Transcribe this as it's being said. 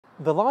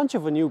The launch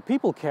of a new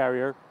people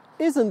carrier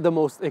isn't the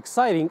most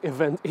exciting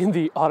event in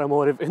the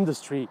automotive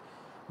industry,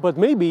 but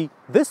maybe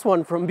this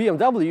one from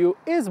BMW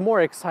is more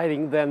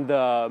exciting than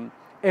the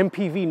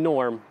MPV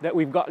norm that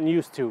we've gotten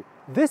used to.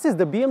 This is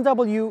the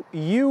BMW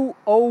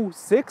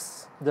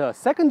U06, the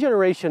second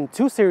generation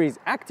 2 Series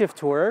Active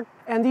Tourer,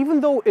 and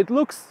even though it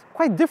looks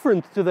quite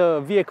different to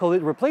the vehicle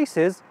it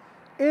replaces,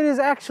 it is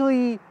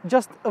actually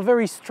just a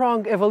very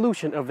strong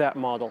evolution of that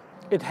model.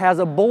 It has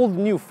a bold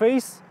new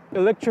face,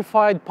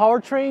 electrified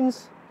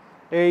powertrains,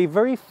 a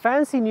very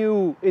fancy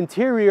new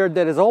interior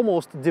that is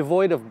almost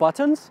devoid of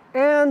buttons,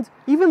 and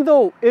even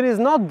though it is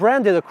not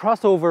branded a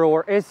crossover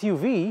or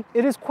SUV,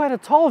 it is quite a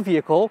tall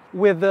vehicle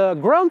with a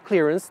ground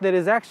clearance that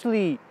is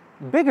actually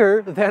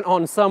bigger than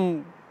on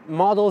some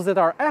models that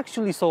are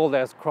actually sold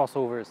as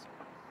crossovers.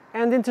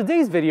 And in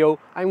today's video,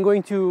 I'm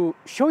going to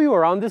show you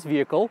around this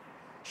vehicle,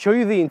 show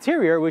you the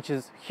interior, which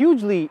is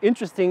hugely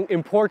interesting,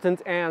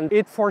 important, and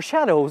it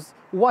foreshadows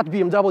what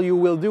BMW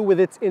will do with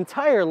its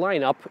entire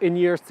lineup in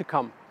years to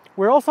come.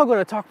 We're also going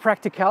to talk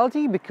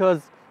practicality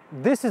because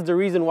this is the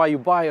reason why you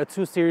buy a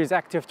 2 Series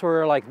Active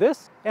Tourer like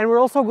this. And we're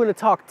also going to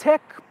talk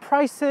tech,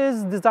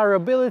 prices,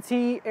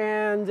 desirability,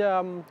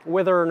 and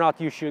whether or not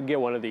you should get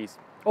one of these.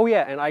 Oh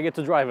yeah, and I get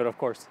to drive it, of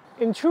course.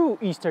 In true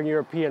Eastern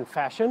European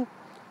fashion,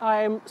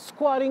 I'm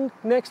squatting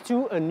next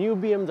to a new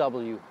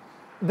BMW.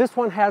 This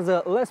one has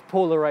a less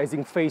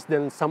polarizing face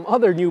than some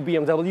other new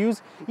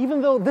BMWs,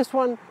 even though this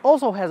one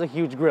also has a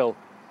huge grille,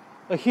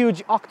 a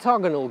huge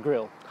octagonal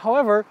grille.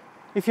 However,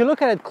 if you look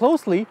at it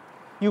closely,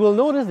 you will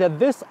notice that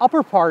this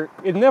upper part,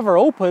 it never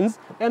opens,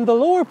 and the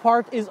lower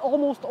part is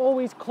almost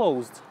always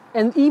closed.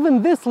 And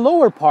even this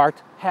lower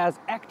part has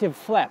active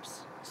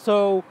flaps.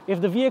 So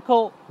if the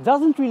vehicle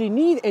doesn't really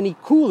need any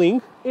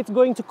cooling, it's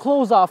going to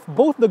close off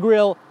both the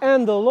grille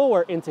and the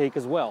lower intake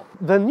as well.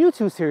 The new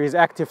 2 Series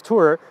Active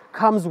Tourer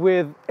comes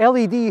with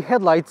LED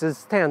headlights as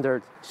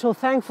standard. So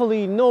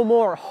thankfully no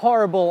more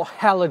horrible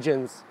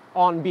halogens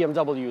on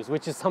BMWs,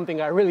 which is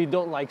something I really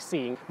don't like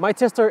seeing. My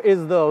tester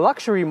is the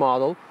luxury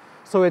model,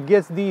 so it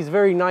gets these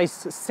very nice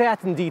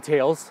satin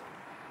details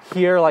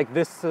here, like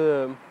this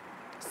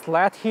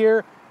slat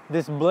here,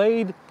 this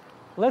blade.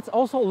 Let's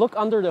also look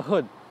under the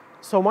hood.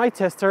 So my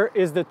tester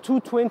is the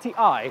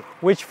 220i,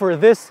 which for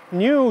this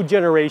new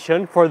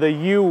generation, for the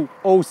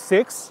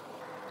U06,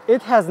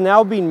 it has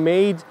now been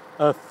made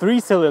a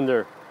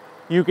 3-cylinder.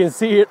 You can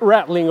see it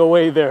rattling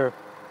away there.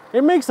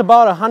 It makes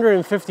about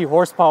 150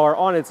 horsepower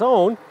on its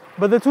own,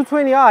 but the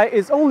 220i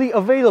is only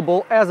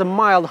available as a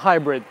mild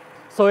hybrid,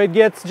 so it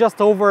gets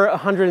just over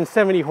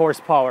 170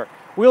 horsepower.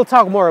 We'll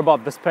talk more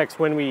about the specs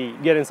when we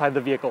get inside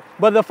the vehicle.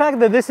 But the fact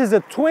that this is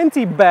a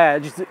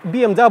 20-badged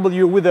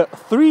BMW with a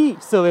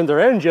 3-cylinder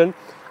engine,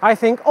 I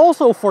think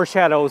also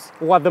foreshadows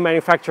what the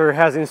manufacturer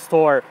has in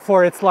store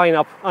for its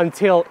lineup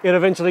until it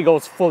eventually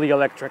goes fully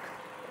electric.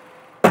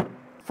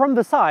 From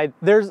the side,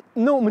 there's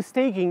no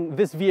mistaking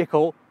this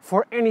vehicle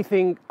for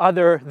anything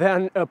other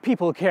than a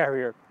people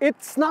carrier.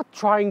 It's not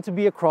trying to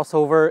be a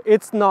crossover.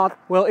 It's not,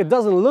 well, it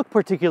doesn't look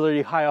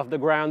particularly high off the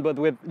ground, but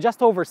with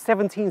just over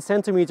 17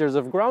 centimeters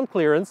of ground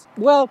clearance,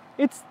 well,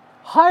 it's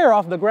higher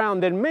off the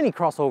ground than many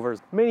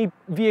crossovers, many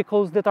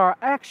vehicles that are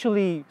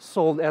actually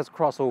sold as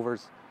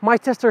crossovers. My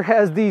tester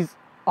has these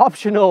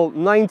optional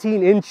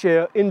 19-inch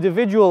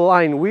individual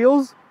line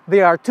wheels.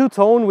 They are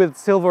two-tone with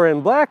silver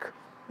and black.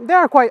 They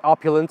are quite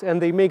opulent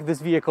and they make this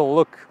vehicle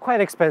look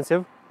quite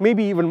expensive,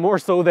 maybe even more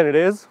so than it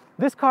is.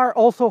 This car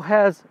also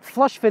has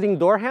flush-fitting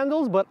door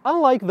handles, but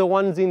unlike the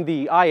ones in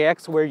the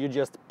iX where you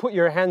just put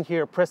your hand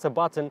here, press a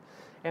button,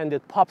 and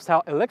it pops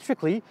out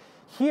electrically,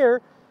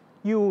 here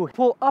you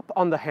pull up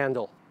on the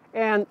handle.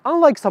 And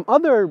unlike some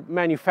other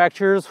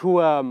manufacturers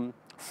who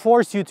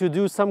force you to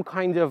do some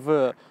kind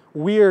of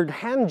weird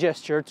hand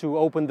gesture to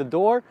open the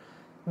door,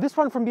 this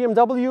one from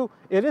BMW,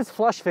 it is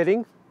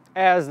flush-fitting,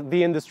 as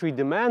the industry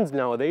demands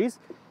nowadays,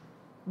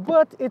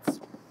 but it's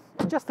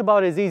just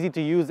about as easy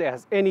to use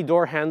as any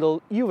door handle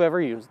you've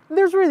ever used.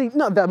 There's really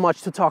not that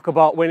much to talk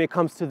about when it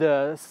comes to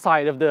the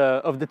side of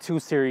the 2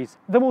 Series.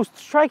 The most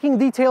striking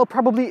detail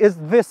probably is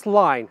this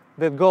line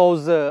that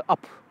goes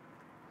up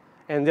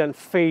and then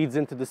fades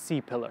into the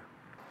C-pillar.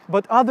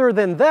 But other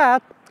than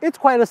that, it's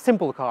quite a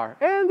simple car,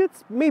 and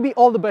it's maybe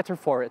all the better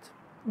for it.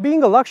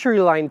 Being a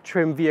luxury line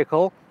trim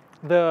vehicle,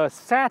 the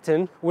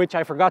satin, which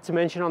I forgot to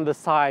mention on the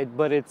side,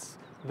 but it's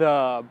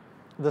the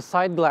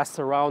side glass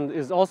surround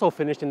is also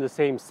finished in the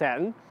same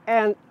satin,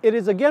 and it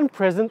is again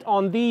present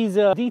on these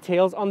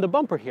details on the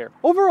bumper here.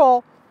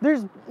 Overall,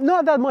 there's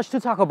not that much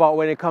to talk about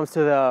when it comes to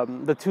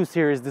the 2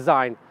 Series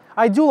design.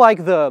 I do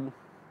like the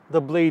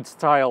blade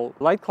style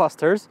light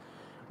clusters,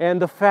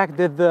 and the fact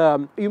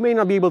that you may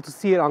not be able to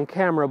see it on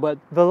camera, but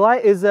the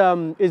light is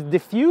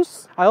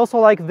diffuse. I also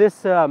like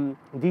this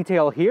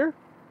detail here,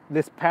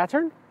 this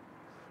pattern.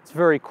 It's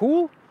very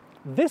cool.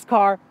 This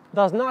car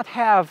does not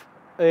have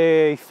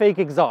a fake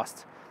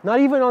exhaust. Not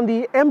even on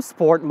the M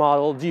Sport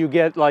model do you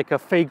get like a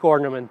fake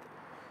ornament.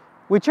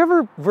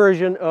 Whichever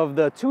version of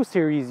the 2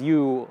 Series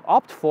you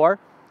opt for,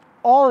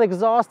 all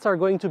exhausts are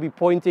going to be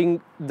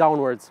pointing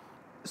downwards.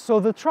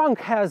 So the trunk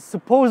has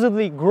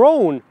supposedly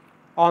grown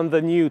on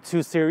the new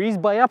 2 Series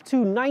by up to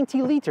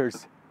 90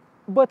 liters.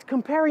 But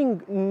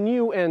comparing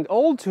new and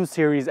old 2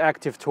 Series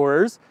Active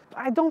Tourers,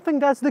 I don't think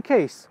that's the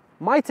case.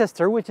 My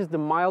tester, which is the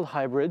mild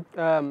hybrid,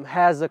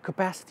 has a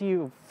capacity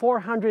of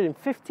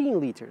 415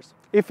 liters.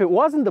 If it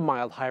wasn't the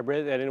mild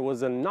hybrid and it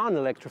was a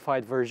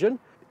non-electrified version,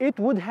 it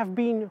would have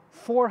been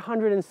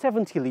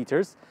 470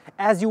 liters,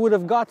 as you would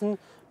have gotten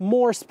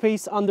more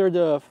space under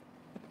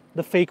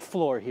the fake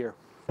floor here.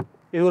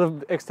 It would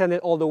have extended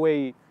all the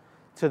way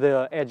to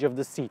the edge of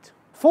the seat.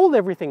 Fold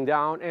everything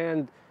down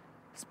and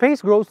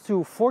space grows to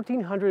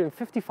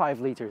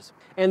 1455 liters.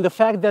 And the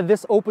fact that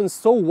this opens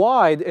so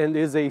wide and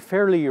is a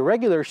fairly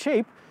irregular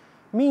shape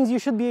means you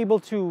should be able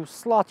to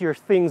slot your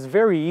things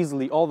very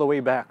easily all the way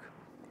back.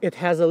 It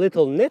has a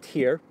little net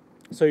here,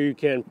 so you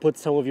can put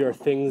some of your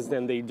things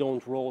and they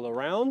don't roll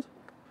around.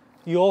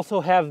 You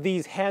also have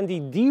these handy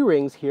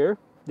D-rings here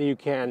that you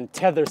can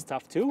tether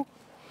stuff to.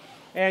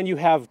 And you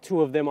have 2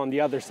 of them on the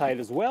other side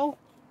as well.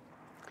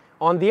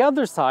 On the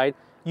other side,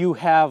 you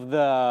have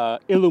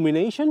the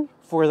illumination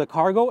for the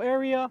cargo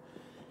area,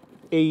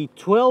 a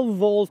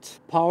 12-volt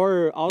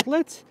power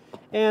outlet,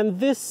 and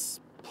this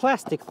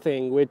plastic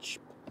thing, which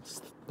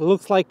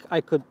looks like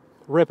I could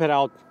rip it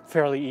out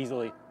fairly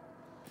easily.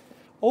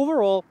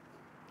 Overall,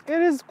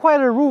 it is quite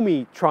a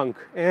roomy trunk,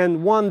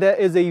 and one that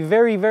is a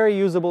very, very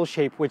usable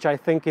shape, which I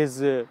think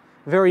is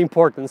very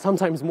important,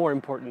 sometimes more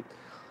important.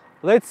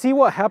 Let's see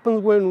what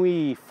happens when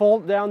we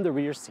fold down the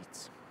rear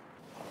seats.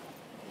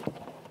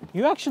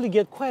 You actually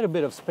get quite a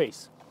bit of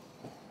space,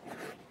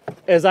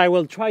 as I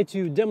will try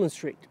to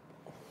demonstrate.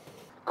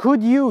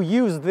 Could you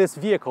use this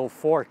vehicle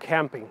for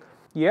camping?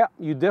 Yeah,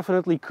 you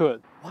definitely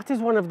could. What is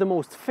one of the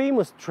most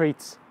famous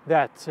traits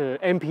that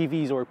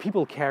MPVs or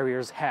people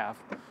carriers have?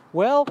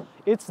 Well,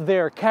 it's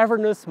their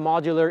cavernous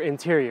modular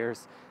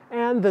interiors.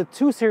 And the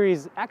 2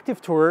 Series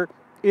Active Tourer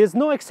is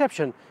no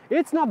exception.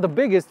 It's not the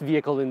biggest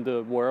vehicle in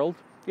the world.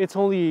 It's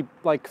only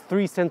like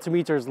 3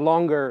 centimeters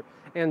longer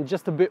and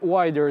just a bit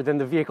wider than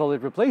the vehicle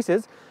it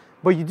replaces.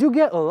 But you do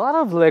get a lot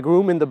of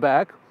legroom in the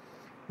back.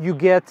 You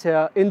get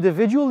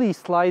individually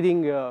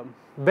sliding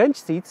bench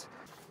seats.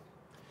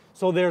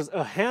 So there's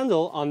a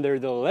handle under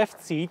the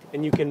left seat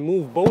and you can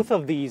move both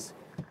of these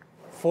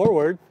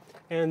forward.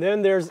 And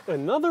then there's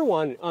another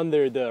one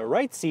under the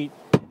right seat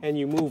and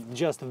you move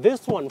just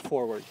this one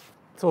forward.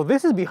 So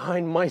this is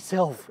behind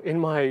myself in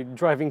my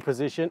driving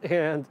position,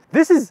 and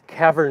this is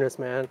cavernous,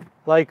 man.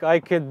 Like I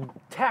could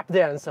tap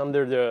dance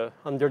under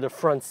the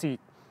front seat.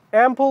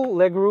 Ample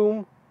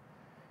legroom,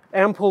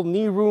 ample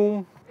knee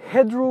room,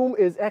 headroom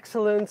is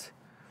excellent.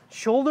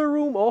 Shoulder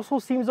room also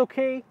seems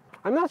okay.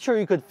 I'm not sure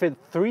you could fit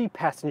 3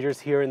 passengers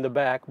here in the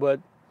back, but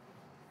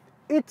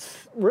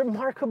it's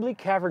remarkably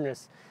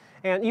cavernous.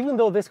 And even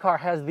though this car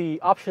has the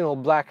optional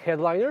black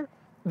headliner,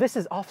 this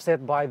is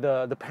offset by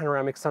the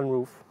panoramic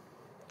sunroof.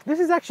 This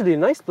is actually a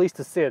nice place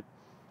to sit.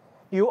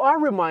 You are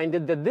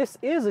reminded that this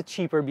is a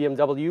cheaper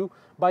BMW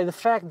by the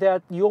fact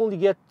that you only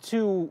get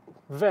 2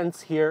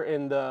 vents here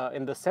in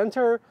the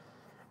center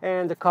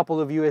and a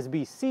couple of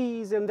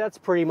USB-Cs, and that's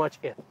pretty much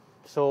it.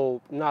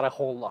 So not a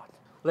whole lot.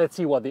 Let's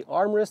see what the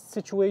armrest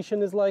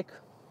situation is like.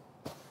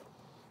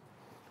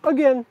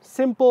 Again,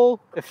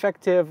 simple,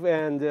 effective,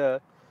 and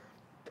a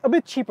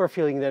bit cheaper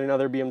feeling than in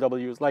other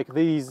BMWs. Like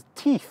these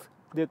teeth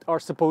that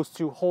are supposed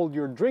to hold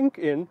your drink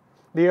in,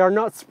 they are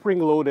not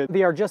spring-loaded.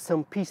 They are just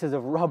some pieces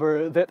of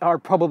rubber that are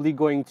probably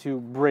going to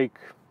break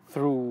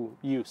through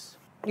use.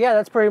 Yeah,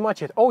 that's pretty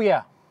much it. Oh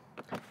yeah,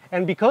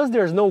 and because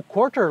there's no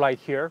quarter light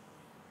here,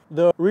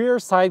 the rear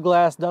side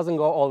glass doesn't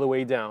go all the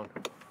way down.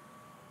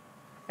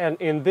 And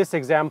in this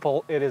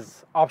example, it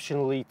is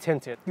optionally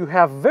tinted. You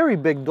have very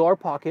big door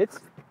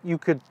pockets. You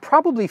could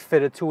probably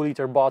fit a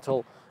 2-liter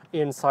bottle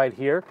inside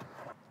here.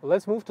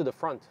 Let's move to the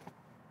front.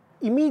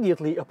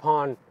 Immediately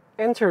upon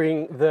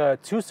entering the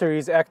 2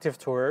 Series Active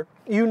Tourer,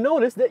 you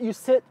notice that you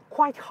sit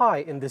quite high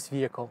in this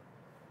vehicle.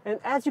 And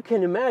as you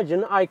can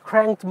imagine, I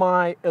cranked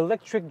my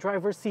electric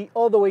driver's seat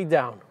all the way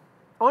down.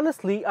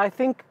 Honestly, I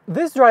think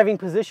this driving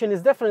position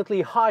is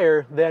definitely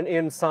higher than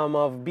in some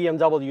of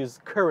BMW's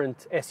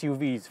current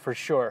SUVs for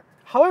sure.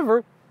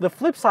 However, the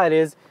flip side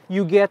is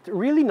you get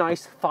really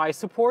nice thigh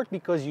support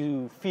because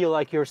you feel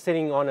like you're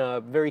sitting on a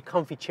very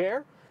comfy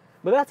chair.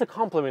 But that's a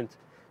compliment,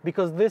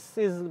 because this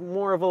is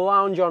more of a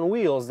lounge on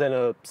wheels than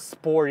a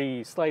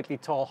sporty, slightly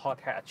tall hot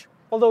hatch.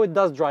 Although it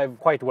does drive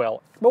quite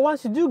well. But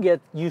once you do get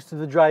used to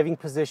the driving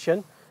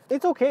position,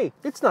 it's okay,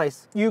 it's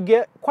nice. You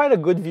get quite a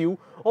good view,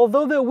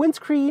 although the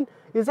windscreen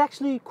is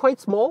actually quite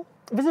small.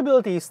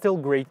 Visibility is still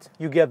great.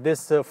 You get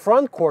this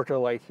front quarter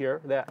light here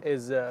that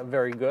is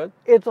very good.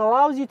 It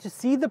allows you to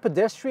see the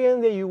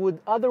pedestrian that you would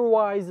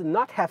otherwise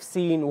not have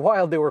seen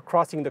while they were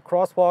crossing the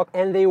crosswalk,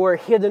 and they were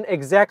hidden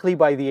exactly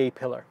by the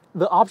A-pillar.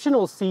 The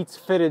optional seats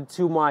fitted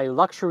to my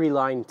luxury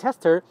line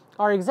tester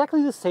are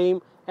exactly the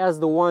same as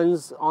the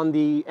ones on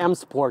the M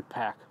Sport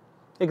pack.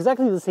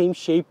 Exactly the same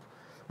shape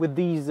with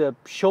these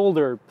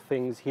shoulder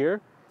things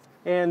here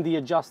and the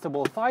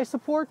adjustable thigh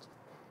support.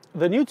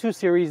 The new 2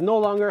 Series no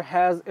longer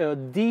has a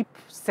deep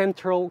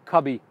central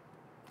cubby.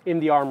 in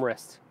the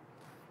armrest.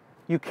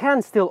 You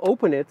can still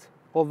open it,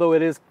 although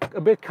it is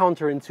a bit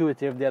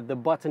counterintuitive that the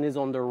button is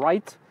on the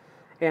right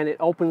and it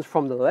opens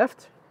from the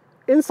left.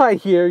 Inside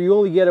here, you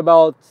only get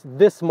about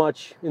this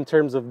much in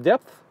terms of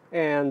depth,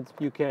 and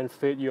you can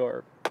fit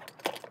your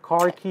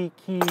car key,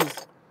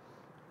 keys,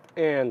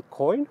 and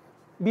coin.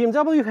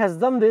 BMW has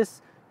done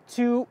this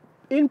to,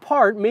 in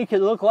part, make it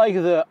look like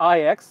the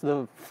iX,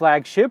 the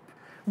flagship,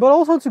 but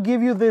also to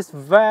give you this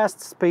vast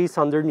space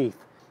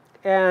underneath.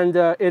 And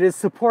it is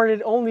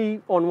supported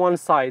only on one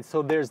side,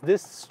 so there's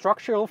this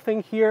structural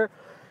thing here,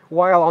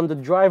 while on the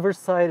driver's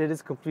side it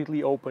is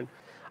completely open.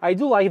 I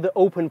do like the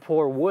open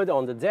pore wood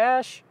on the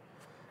dash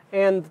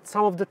and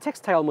some of the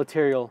textile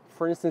material,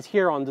 for instance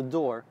here on the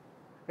door,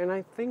 and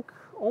I think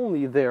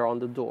only there on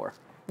the door.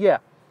 Yeah,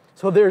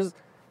 so there's,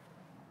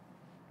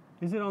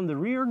 is it on the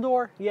rear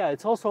door? Yeah,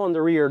 it's also on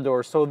the rear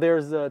door. So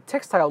there's a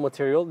textile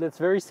material that's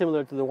very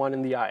similar to the one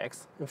in the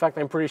iX. In fact,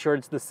 I'm pretty sure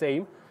it's the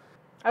same.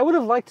 I would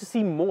have liked to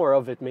see more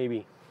of it,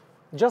 maybe.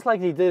 Just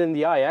like they did in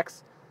the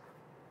iX.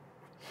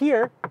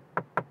 Here,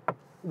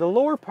 the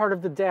lower part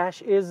of the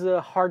dash is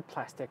hard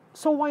plastic.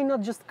 So why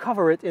not just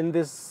cover it in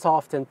this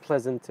soft and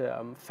pleasant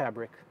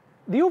fabric?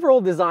 The overall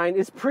design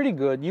is pretty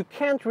good. You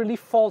can't really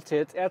fault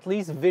it, at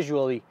least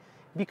visually,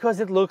 because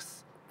it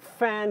looks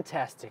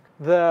fantastic.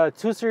 The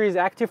 2 Series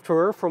Active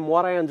Tourer, from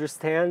what I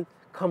understand,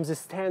 comes as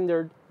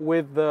standard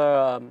with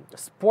the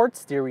sport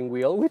steering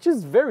wheel, which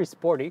is very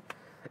sporty.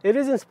 It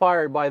is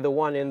inspired by the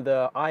one in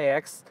the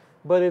iX,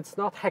 but it's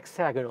not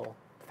hexagonal,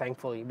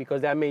 thankfully,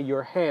 because that made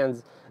your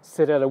hands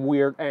sit at a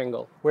weird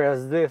angle,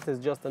 whereas this is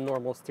just a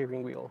normal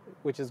steering wheel,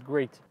 which is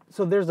great.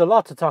 So there's a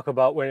lot to talk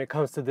about when it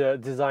comes to the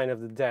design of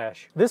the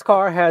dash. This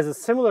car has a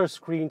similar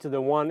screen to the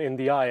one in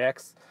the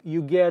iX.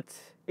 You get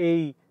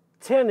a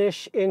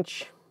 10-ish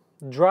inch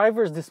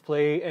driver's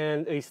display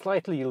and a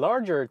slightly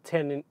larger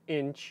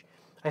 10-inch.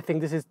 I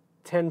think this is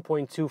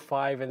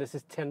 10.25 and this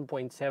is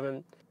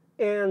 10.7.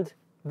 And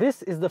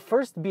this is the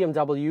first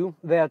BMW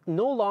that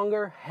no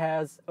longer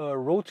has a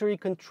rotary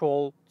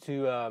control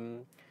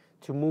to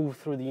move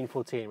through the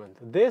infotainment.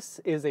 This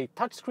is a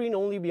touchscreen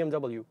only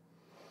BMW.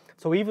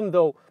 So even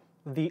though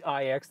the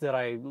iX that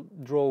I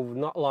drove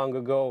not long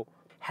ago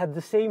had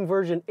the same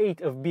version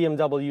 8 of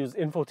BMW's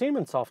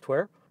infotainment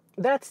software,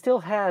 that still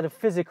had a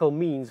physical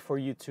means for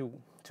you to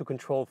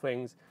control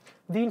things.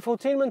 The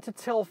infotainment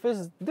itself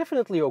is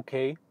definitely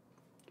okay.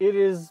 It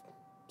is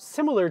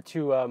similar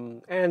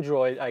to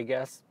Android, I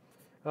guess.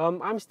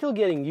 I'm still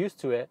getting used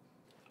to it.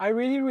 I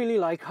really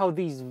like how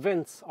these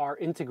vents are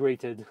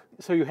integrated.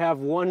 So you have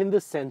one in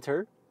the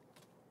center,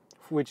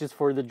 which is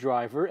for the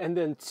driver, and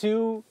then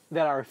 2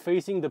 that are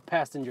facing the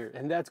passenger,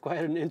 and that's quite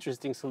an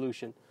interesting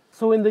solution.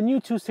 So in the new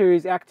 2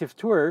 Series Active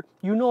Tourer,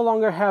 you no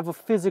longer have a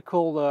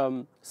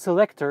physical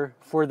selector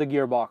for the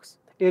gearbox.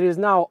 It is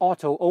now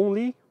auto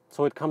only,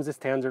 so it comes as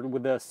standard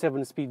with a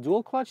 7-speed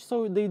dual clutch,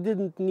 so they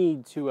didn't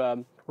need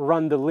to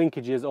run the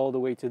linkages all the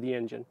way to the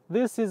engine.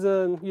 This is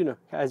a, you know,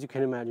 as you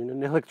can imagine,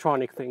 an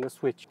electronic thing, a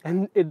switch.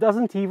 And it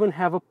doesn't even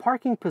have a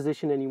parking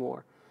position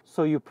anymore.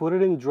 So you put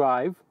it in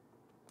drive,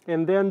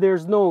 and then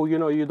there's no,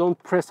 you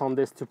don't press on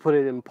this to put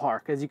it in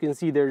park. As you can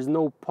see, there's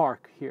no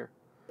park here.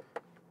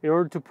 In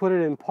order to put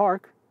it in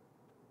park,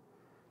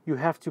 you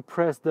have to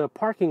press the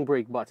parking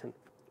brake button.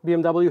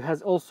 BMW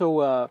has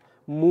also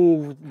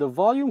moved the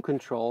volume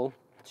control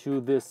to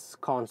this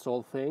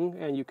console thing,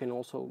 and you can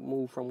also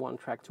move from one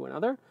track to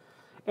another.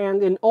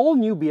 And in all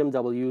new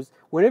BMWs,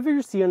 whenever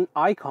you see an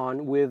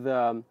icon with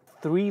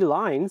 3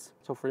 lines,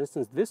 so for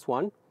instance this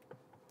one,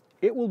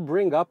 it will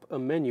bring up a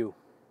menu.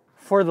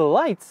 For the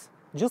lights,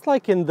 just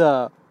like in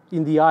the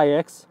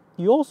iX,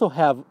 you also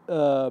have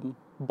a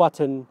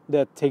button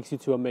that takes you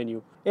to a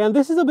menu. And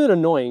this is a bit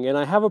annoying, and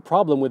I have a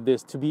problem with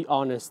this, to be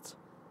honest.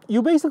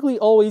 You basically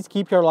always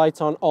keep your lights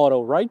on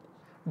auto, right?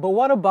 But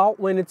what about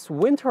when it's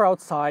winter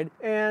outside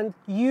and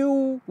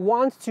you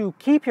want to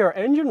keep your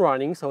engine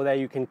running so that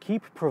you can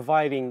keep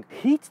providing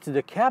heat to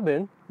the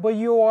cabin, but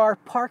you are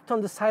parked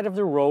on the side of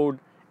the road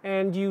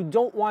and you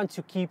don't want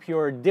to keep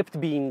your dipped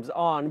beams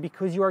on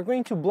because you are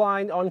going to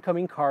blind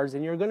oncoming cars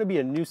and you're going to be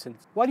a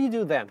nuisance? What do you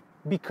do then?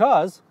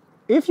 Because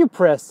if you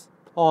press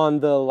on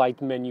the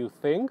light menu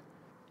thing,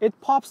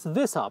 it pops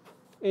this up.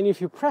 And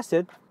if you press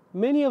it,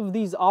 many of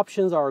these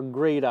options are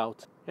grayed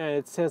out. And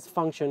it says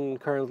function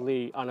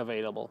currently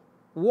unavailable.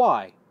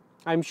 Why?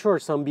 I'm sure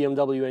some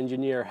BMW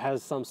engineer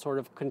has some sort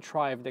of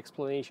contrived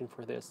explanation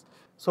for this.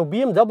 So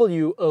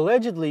BMW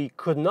allegedly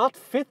could not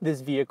fit this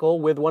vehicle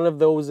with one of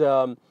those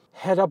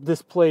head-up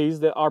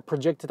displays that are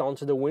projected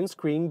onto the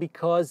windscreen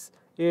because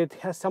it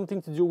has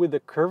something to do with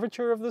the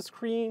curvature of the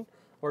screen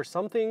or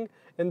something,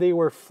 and they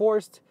were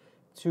forced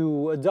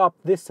to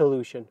adopt this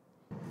solution.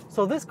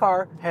 So this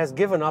car has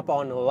given up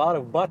on a lot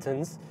of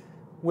buttons,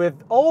 with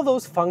all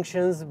those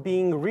functions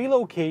being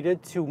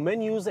relocated to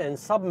menus and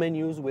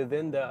sub-menus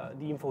within the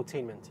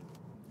infotainment.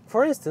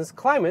 For instance,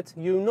 climate,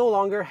 you no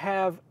longer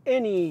have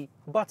any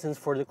buttons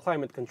for the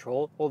climate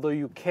control, although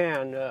you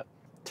can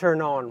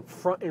turn on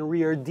front and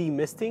rear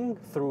demisting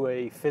through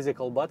a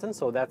physical button,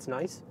 so that's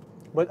nice.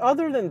 But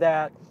other than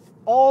that,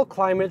 all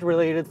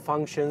climate-related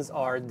functions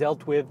are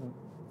dealt with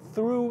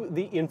through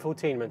the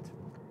infotainment.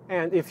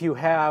 And if you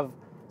have,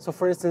 so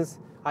for instance,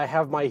 I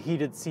have my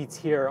heated seats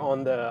here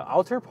on the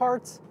outer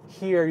parts.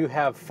 Here you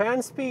have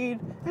fan speed,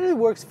 and it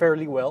works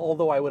fairly well,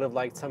 although I would have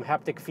liked some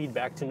haptic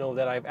feedback to know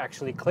that I've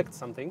actually clicked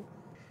something.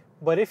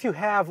 But if you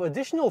have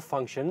additional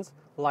functions,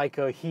 like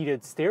a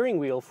heated steering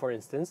wheel, for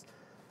instance,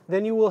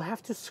 then you will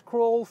have to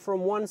scroll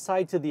from one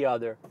side to the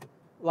other,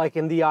 like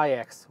in the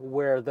iX,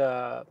 where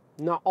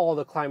not all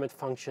the climate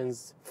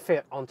functions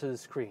fit onto the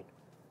screen.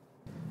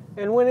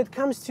 And when it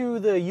comes to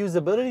the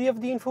usability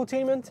of the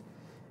infotainment,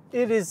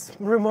 it is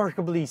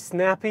remarkably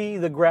snappy.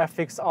 The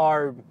graphics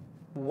are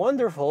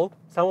wonderful,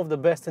 some of the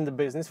best in the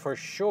business for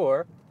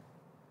sure.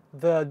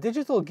 The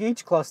digital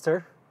gauge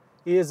cluster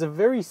is a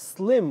very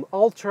slim,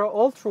 ultra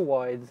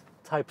wide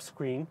type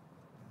screen.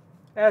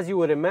 As you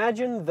would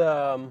imagine,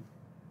 the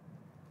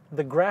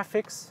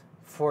graphics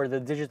for the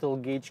digital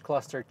gauge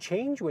cluster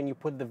change when you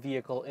put the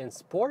vehicle in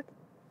sport.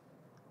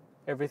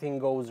 Everything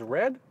goes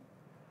red.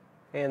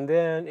 And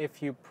then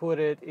if you put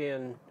it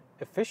in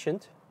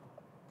efficient,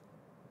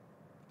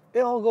 it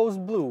all goes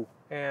blue,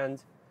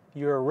 and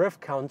your rev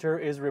counter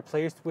is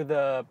replaced with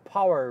a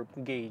power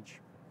gauge.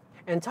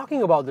 And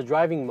talking about the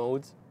driving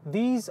modes,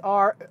 these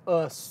are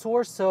a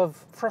source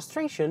of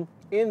frustration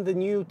in the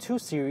new 2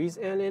 Series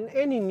and in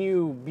any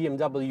new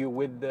BMW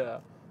with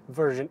the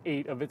version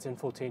 8 of its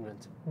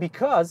infotainment.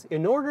 Because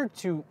in order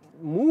to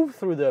move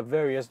through the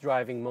various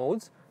driving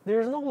modes,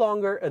 there's no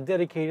longer a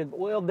dedicated,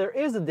 well, there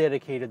is a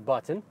dedicated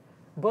button,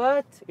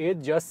 but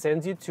it just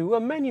sends you to a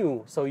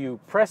menu. So you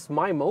press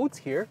My Modes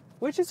here,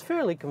 which is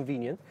fairly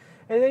convenient,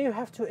 and then you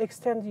have to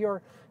extend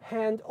your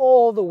hand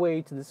all the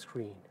way to the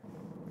screen.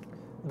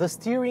 The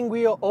steering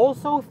wheel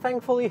also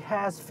thankfully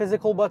has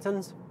physical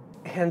buttons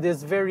and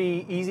is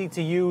very easy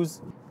to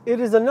use. It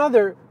is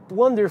another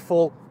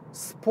wonderful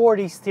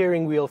sporty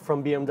steering wheel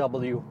from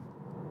BMW.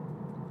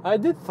 I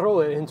did throw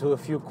it into a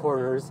few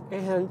corners,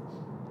 and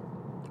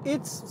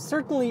it's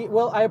certainly,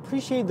 well, I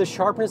appreciate the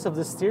sharpness of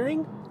the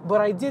steering, but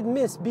I did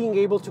miss being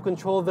able to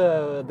control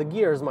the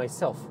gears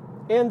myself.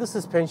 And the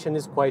suspension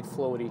is quite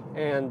floaty,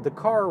 and the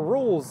car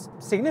rolls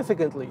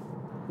significantly.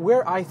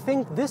 Where I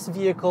think this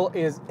vehicle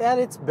is at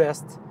its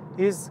best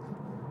is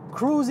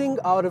cruising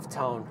out of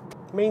town,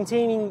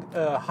 maintaining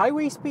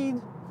highway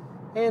speed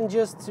and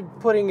just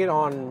putting it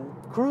on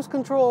cruise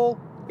control.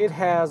 It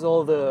has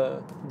all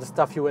the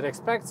stuff you would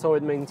expect, so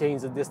it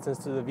maintains the distance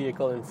to the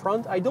vehicle in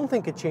front. I don't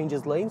think it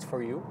changes lanes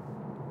for you,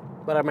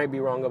 but I might be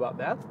wrong about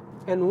that.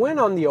 And when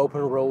on the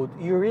open road,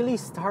 you really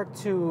start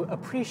to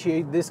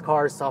appreciate this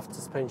car's soft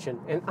suspension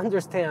and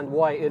understand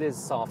why it is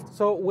soft.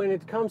 So when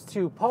it comes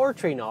to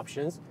powertrain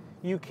options,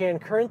 you can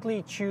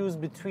currently choose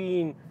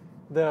between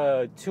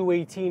the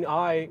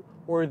 218i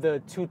or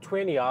the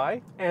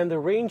 220i, and the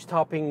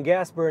range-topping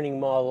gas-burning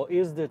model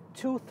is the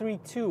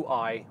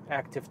 232i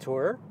Active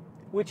Tourer,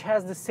 which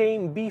has the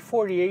same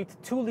B48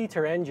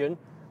 2-liter engine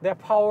that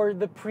powered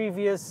the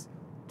previous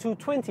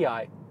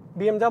 220i.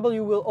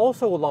 BMW will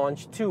also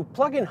launch 2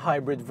 plug-in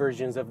hybrid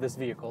versions of this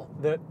vehicle,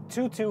 the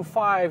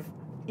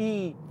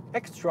 225e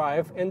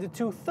xDrive and the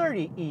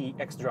 230e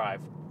xDrive.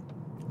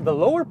 The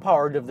lower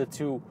powered of the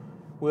two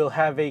will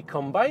have a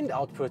combined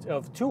output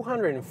of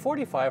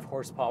 245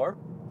 horsepower,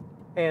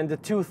 and the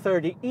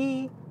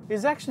 230e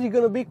is actually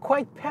going to be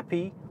quite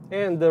peppy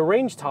and the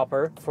range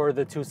topper for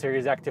the 2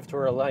 Series Active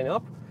Tourer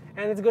lineup,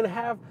 and it's going to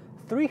have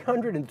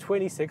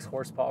 326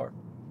 horsepower.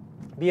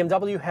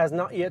 BMW has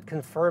not yet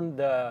confirmed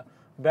the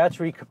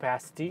battery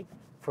capacity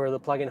for the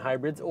plug-in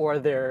hybrids or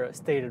their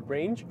stated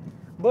range,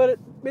 but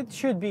it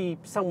should be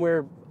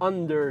somewhere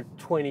under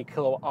 20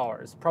 kilowatt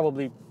hours,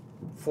 probably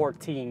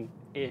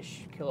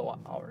 14-ish kilowatt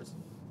hours.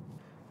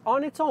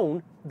 On its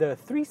own, the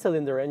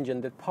 3-cylinder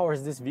engine that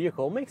powers this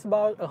vehicle makes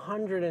about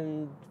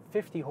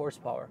 150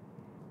 horsepower,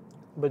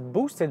 but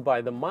boosted by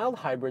the mild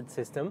hybrid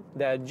system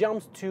that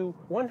jumps to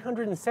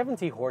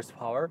 170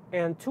 horsepower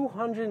and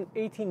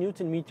 280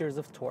 newton meters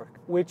of torque,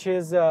 which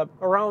is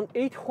around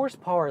 8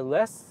 horsepower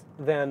less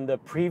than the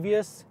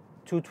previous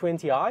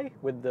 220i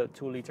with the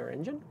 2-liter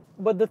engine,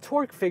 but the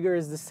torque figure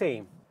is the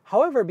same.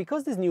 However,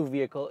 because this new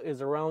vehicle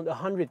is around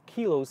 100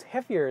 kilos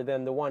heavier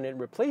than the one it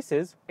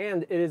replaces,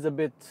 and it is a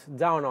bit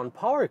down on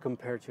power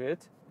compared to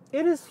it,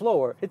 it is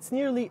slower. It's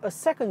nearly a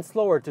second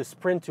slower to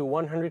sprint to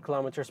 100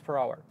 kilometers per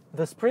hour.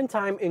 The sprint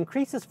time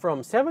increases from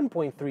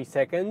 7.3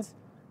 seconds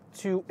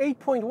to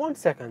 8.1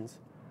 seconds.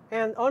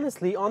 And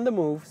honestly, on the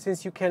move,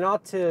 since you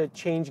cannot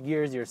change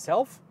gears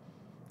yourself,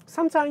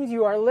 sometimes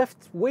you are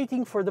left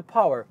waiting for the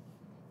power,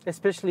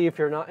 especially if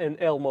you're not in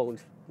L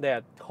mode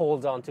that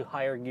holds on to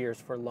higher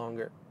gears for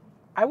longer.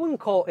 I wouldn't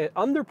call it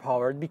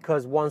underpowered,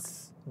 because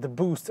once the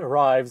boost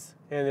arrives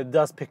and it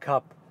does pick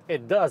up,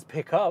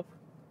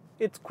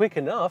 it's quick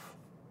enough.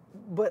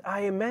 But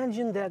I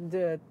imagine that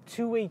the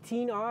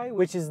 218i,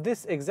 which is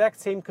this exact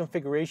same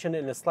configuration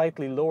in a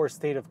slightly lower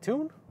state of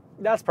tune,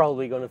 that's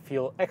probably going to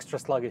feel extra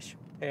sluggish,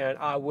 and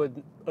I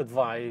would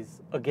advise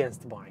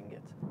against buying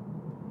it.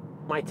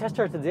 My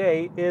tester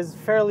today is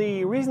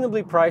fairly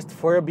reasonably priced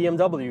for a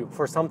BMW,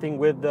 for something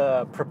with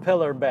the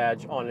propeller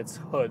badge on its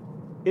hood.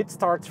 It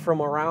starts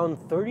from around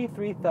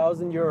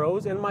 33,000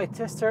 euros and my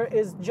tester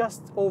is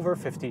just over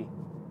 50.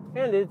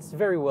 And it's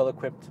very well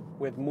equipped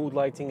with mood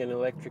lighting and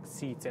electric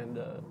seats and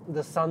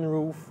the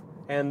sunroof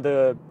and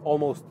the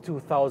almost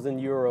 2,000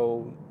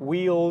 euro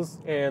wheels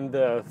and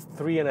the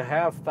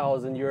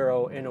 3,500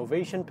 euro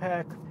innovation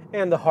pack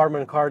and the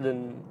Harman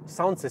Kardon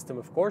sound system,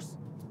 of course.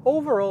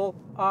 Overall,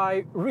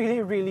 I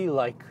really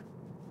like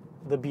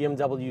the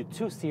BMW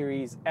 2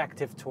 Series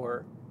Active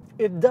Tourer.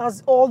 It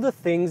does all the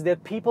things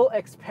that people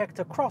expect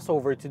a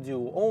crossover to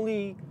do,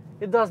 only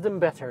it does them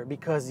better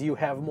because you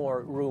have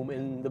more room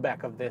in the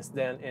back of this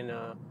than in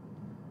a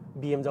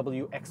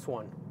BMW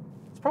X1.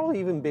 It's probably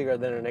even bigger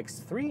than an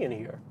X3 in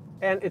here.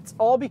 And it's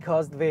all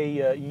because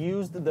they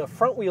used the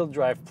front-wheel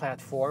drive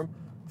platform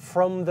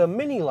from the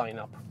Mini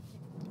lineup.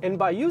 And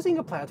by using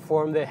a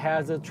platform that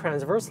has a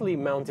transversely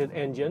mounted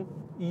engine,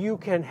 you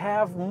can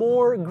have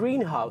more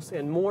greenhouse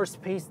and more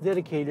space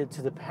dedicated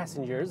to the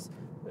passengers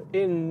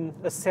in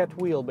a set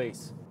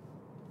wheelbase.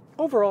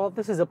 Overall,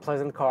 this is a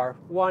pleasant car,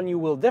 one you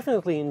will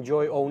definitely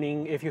enjoy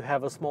owning if you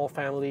have a small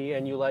family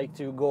and you like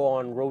to go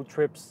on road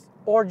trips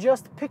or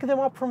just pick them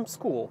up from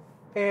school.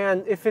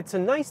 And if it's a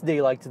nice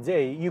day like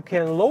today, you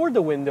can lower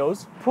the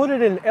windows, put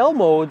it in L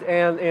mode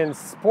and in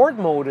sport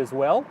mode as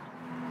well,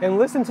 and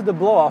listen to the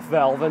blow-off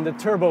valve and the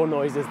turbo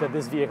noises that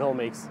this vehicle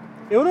makes.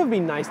 It would have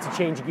been nice to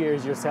change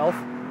gears yourself.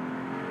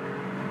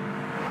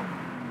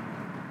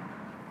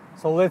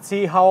 So let's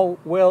see how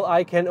well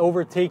I can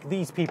overtake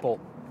these people,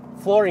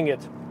 flooring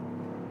it.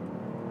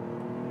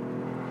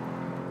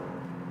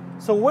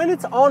 So when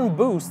it's on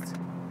boost,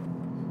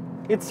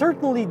 it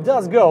certainly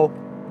does go.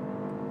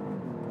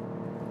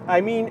 I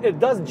mean, it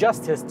does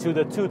justice to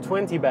the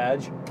 220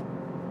 badge.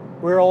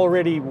 We're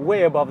already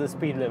way above the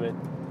speed limit.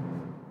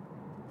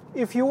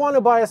 If you want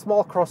to buy a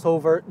small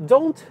crossover,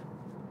 don't,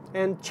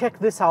 and check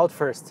this out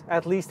first.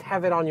 At least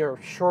have it on your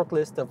short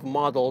list of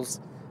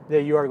models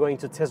that you are going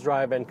to test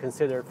drive and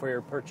consider for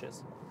your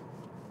purchase.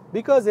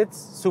 Because it's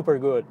super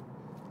good.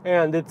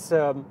 And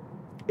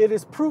it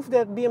is proof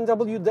that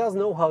BMW does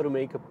know how to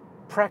make a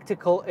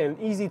practical and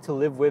easy to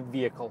live with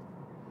vehicle.